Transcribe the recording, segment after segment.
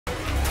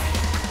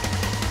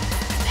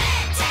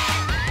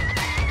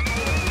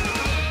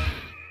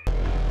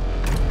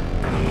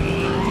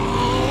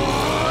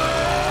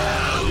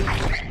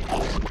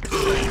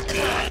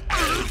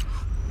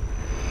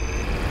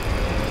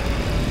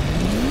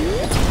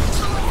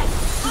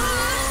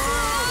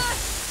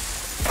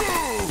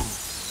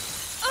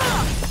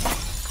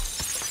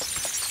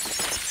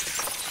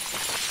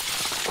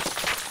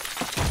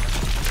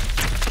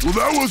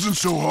Well, that wasn't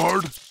so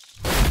hard.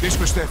 This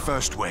was their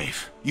first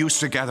wave, used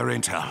to gather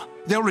intel.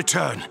 They'll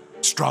return,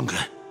 stronger,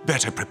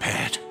 better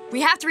prepared.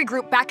 We have to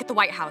regroup back at the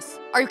White House.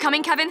 Are you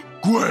coming, Kevin?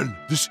 Gwen,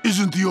 this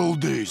isn't the old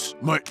days.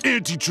 My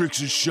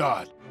anti-trix is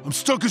shot. I'm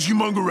stuck as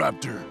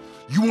Humongoraptor.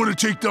 You want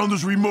to take down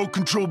those remote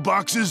control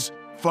boxes?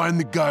 Find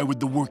the guy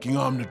with the working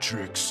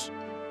Omnitrix.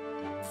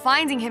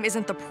 Finding him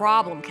isn't the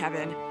problem,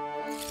 Kevin.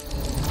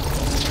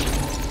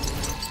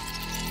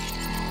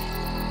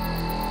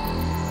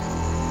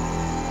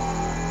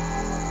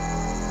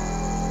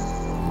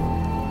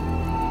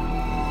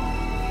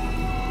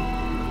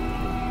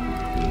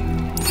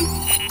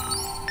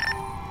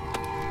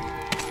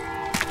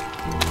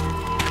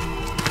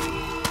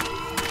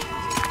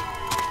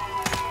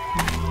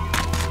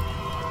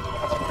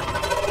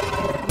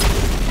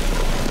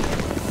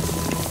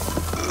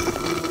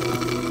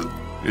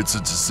 It's a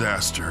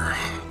disaster.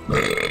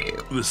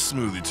 This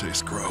smoothie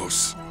tastes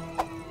gross.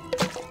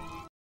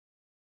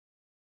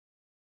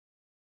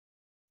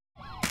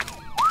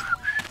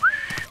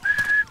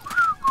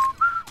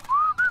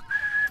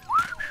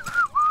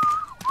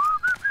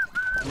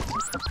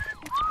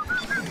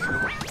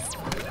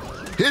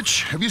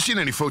 Hitch, have you seen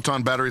any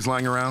photon batteries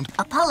lying around?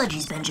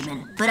 Apologies,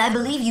 Benjamin, but I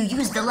believe you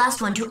used the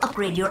last one to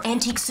upgrade your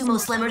Antique Sumo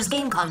Slammer's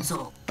game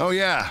console. Oh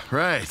yeah,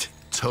 right.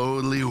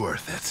 Totally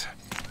worth it.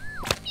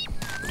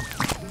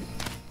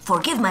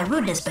 Forgive my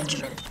rudeness,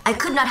 Benjamin. I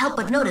could not help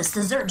but notice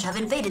the Zurge have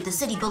invaded the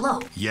city below.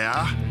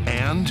 Yeah?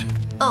 And?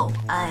 Oh,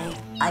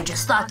 I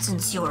just thought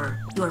since your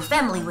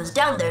family was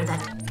down there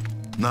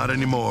that... Not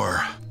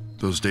anymore.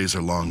 Those days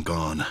are long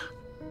gone.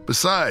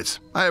 Besides,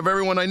 I have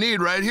everyone I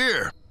need right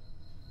here.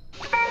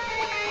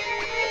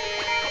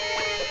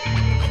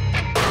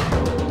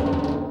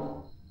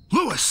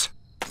 Louis!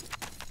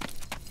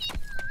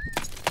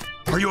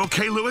 Are you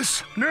okay,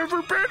 Louis?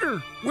 Never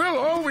better. We'll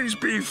always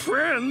be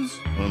friends.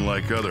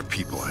 Unlike other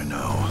people I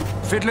know.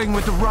 Fiddling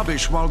with the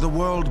rubbish while the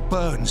world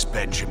burns,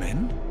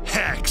 Benjamin.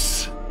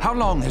 Hex! How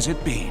long has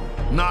it been?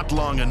 Not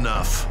long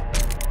enough.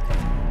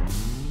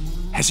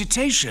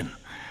 Hesitation.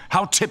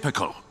 How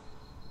typical.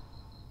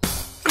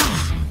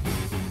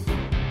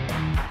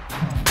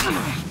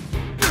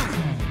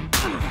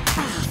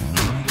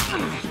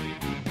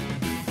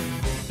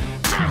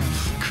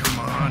 Come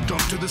on,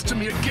 don't do this to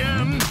me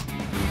again!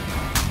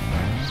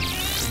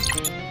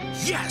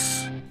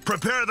 Yes!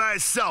 Prepare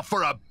thyself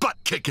for a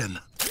butt-kicking!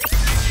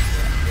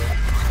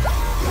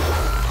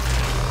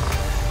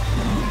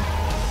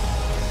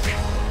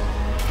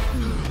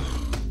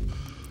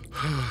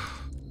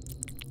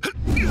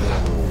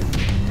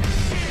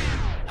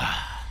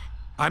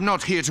 I'm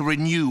not here to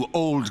renew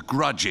old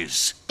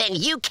grudges. Then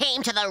you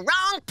came to the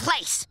wrong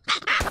place.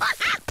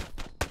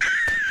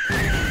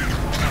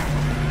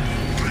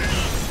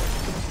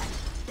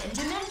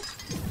 Benjamin?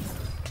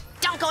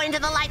 Don't go into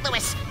the light,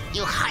 Louis,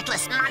 you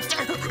heartless monster.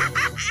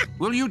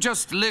 Will you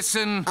just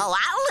listen? Oh,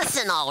 I'll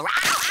listen, all right.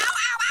 Ow, ow,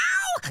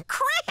 ow, ow!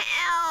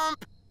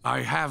 Cramp!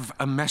 I have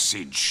a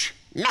message.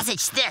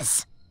 Message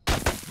this.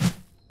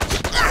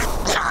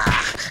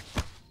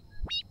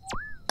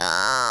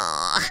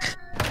 Oh.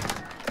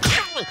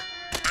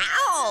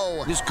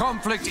 Ow! This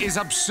conflict is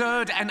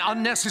absurd and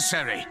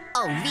unnecessary.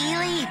 Oh,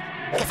 really?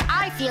 Because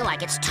I feel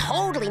like it's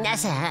totally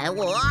necessary.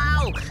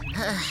 Whoa!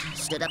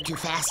 Stood up too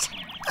fast.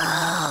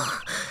 Oh.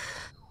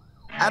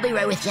 I'll be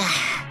right with you.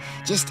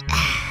 Just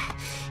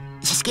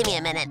give me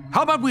a minute.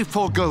 How about we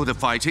forego the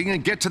fighting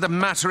and get to the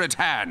matter at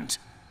hand?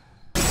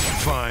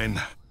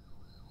 Fine.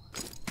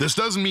 This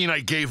doesn't mean I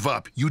gave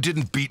up. You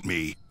didn't beat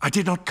me. I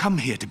did not come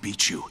here to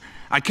beat you.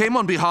 I came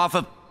on behalf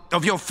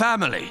of your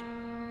family.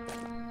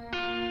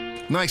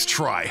 Nice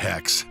try,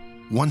 Hex.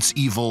 Once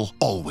evil,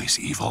 always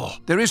evil.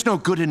 There is no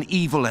good and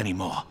evil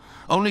anymore.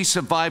 Only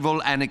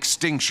survival and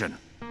extinction.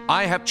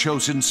 I have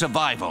chosen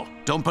survival.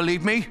 Don't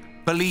believe me?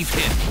 Believe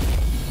him.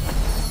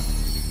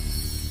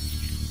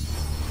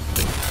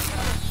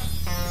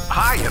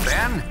 Hiya,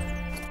 Ben.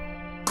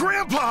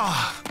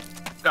 Grandpa!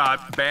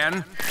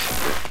 Ben?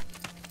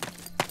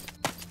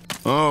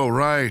 Oh,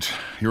 right.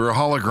 You're a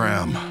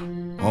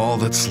hologram. All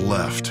that's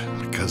left,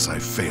 because I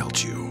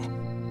failed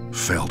you.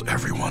 Failed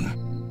everyone.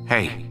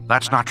 Hey,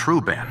 that's not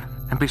true, Ben.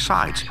 And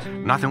besides,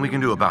 nothing we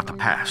can do about the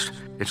past.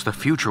 It's the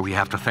future we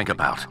have to think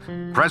about.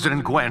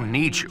 President Gwen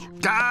needs you.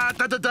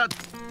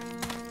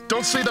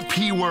 Don't say the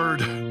P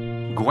word.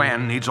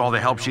 Gwen needs all the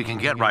help she can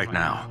get right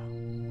now.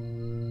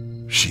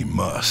 She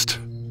must.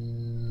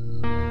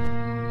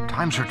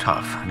 Times are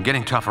tough, and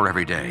getting tougher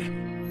every day.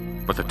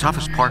 But the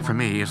toughest part for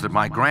me is that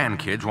my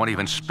grandkids won't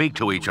even speak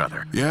to each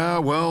other. Yeah,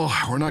 well,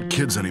 we're not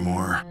kids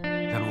anymore.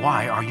 Then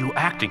why are you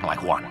acting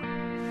like one?